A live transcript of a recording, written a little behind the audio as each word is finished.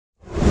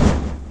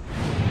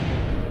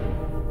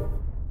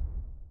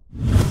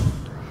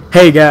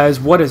Hey guys,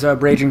 what is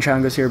up? Raging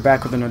Changos here,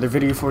 back with another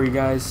video for you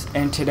guys.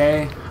 And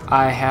today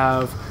I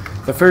have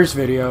the first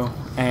video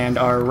and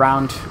our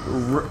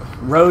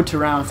road to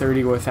round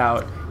 30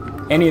 without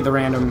any of the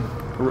random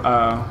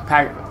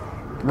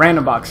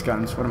box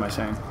guns. What am I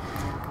saying?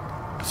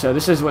 So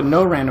this is with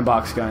no random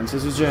box guns.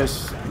 This is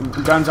just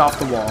guns off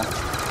the wall.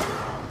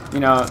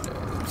 You know,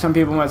 some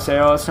people might say,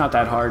 "Oh, it's not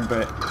that hard,"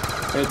 but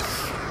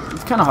it's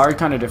kind of hard,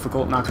 kind of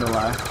difficult. Not gonna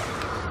lie.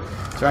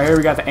 So right here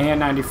we got the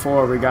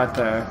AN-94. We got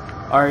the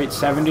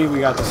R870, we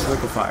got the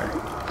Liquifire.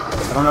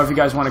 I don't know if you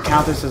guys want to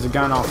count this as a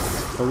gun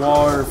off the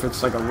wall or if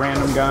it's like a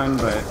random gun,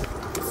 but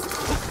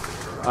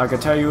all I can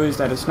tell you is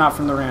that it's not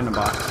from the random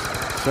box,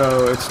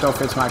 so it still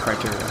fits my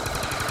criteria.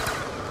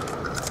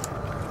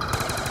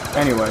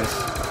 Anyways,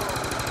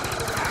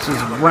 this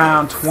is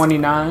round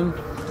 29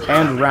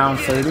 and round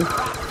 30.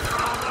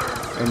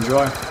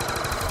 Enjoy.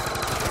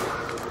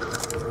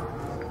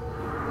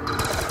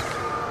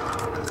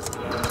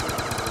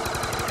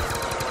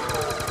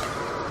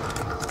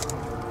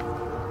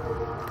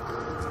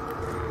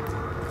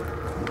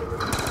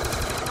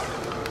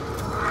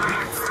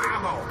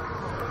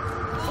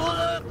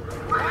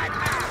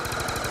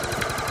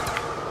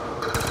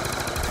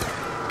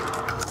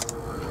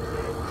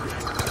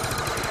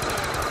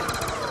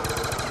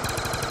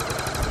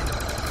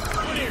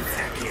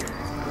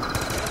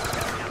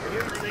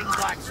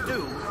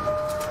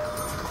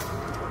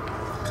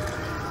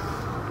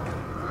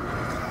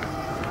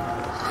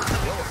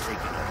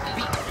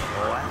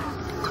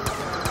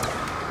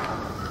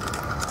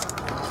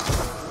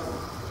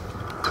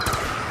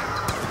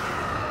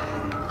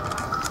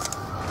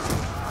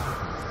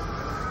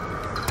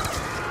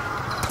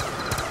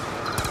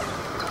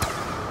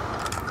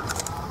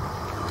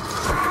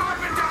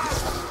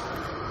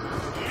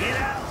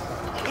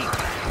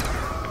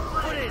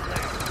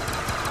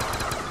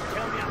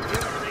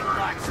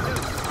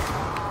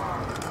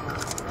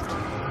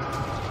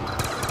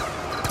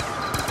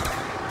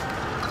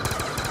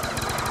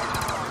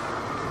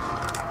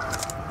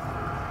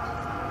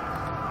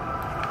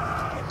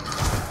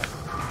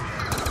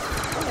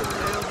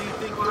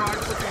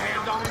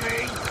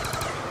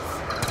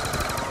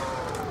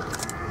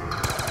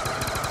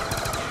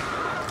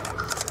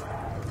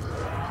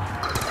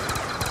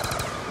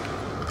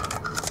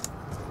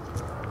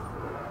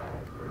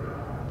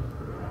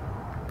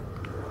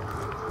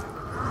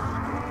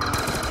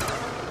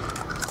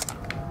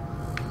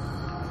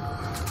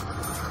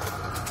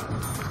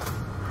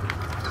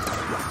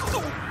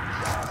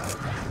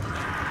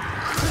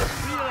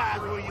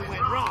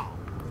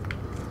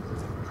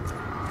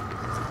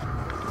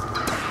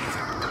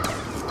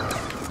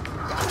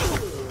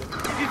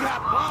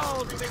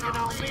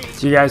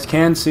 So you guys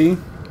can see,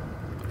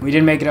 we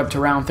did make it up to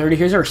round 30.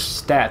 Here's our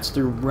stats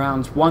through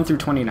rounds 1 through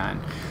 29.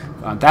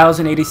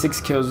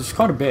 1,086 kills, which is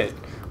quite a bit.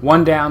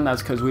 1 down,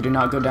 that's because we did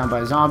not go down by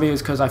a zombie,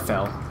 it's because I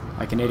fell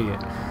like an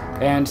idiot.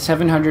 And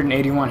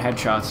 781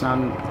 headshots. Now,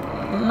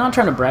 I'm not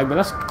trying to brag, but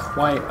that's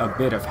quite a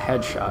bit of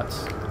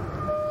headshots.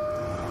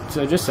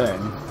 So just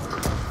saying.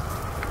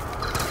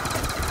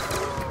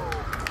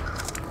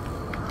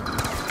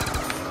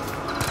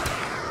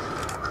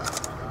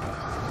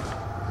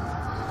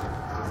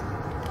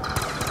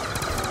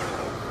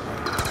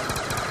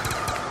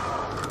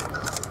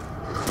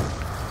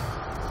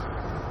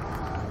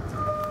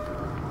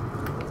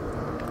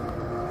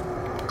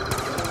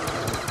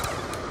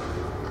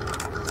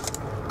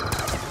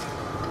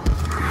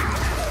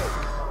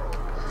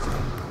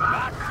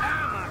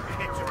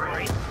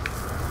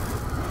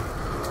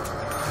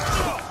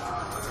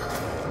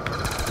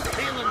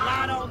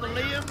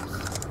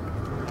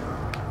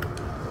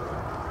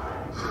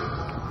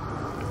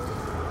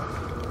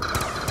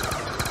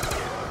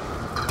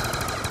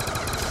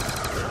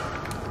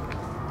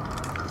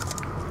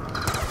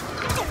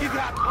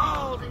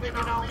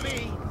 On me.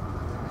 You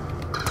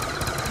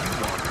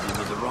wanted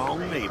into the wrong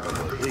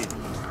neighborhood, didn't you?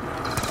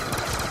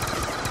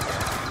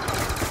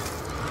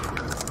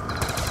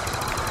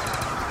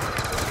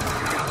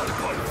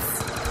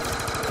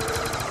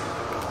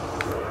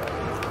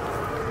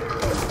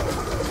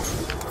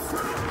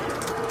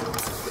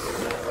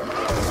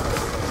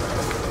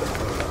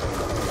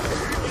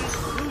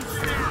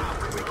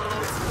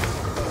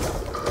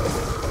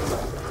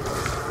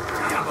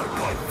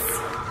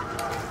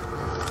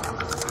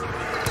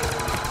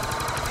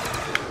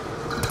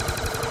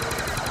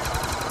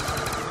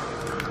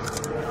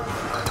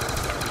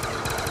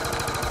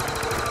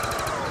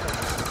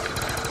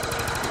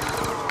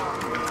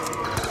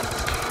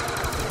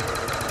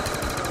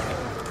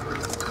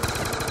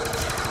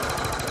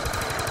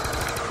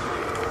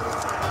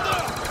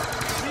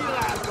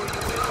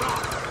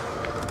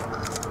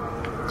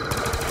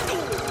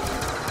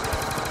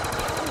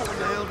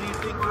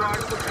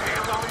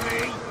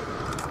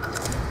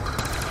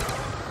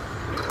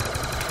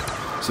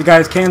 So you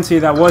guys can see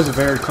that was a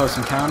very close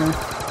encounter.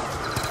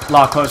 A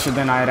lot closer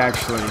than I had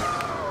actually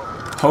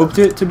hoped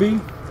it to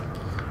be.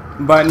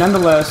 But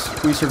nonetheless,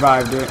 we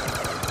survived it.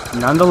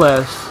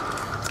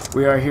 Nonetheless,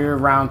 we are here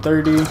round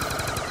 30.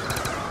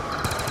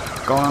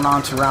 Going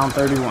on to round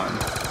 31.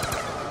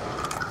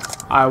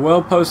 I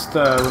will post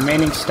the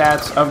remaining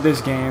stats of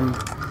this game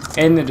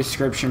in the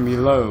description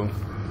below.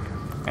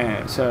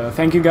 And so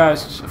thank you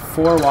guys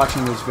for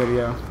watching this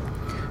video.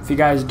 If you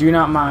guys do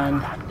not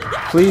mind,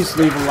 please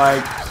leave a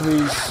like,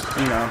 please,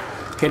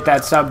 hit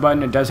that sub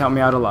button. It does help me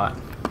out a lot.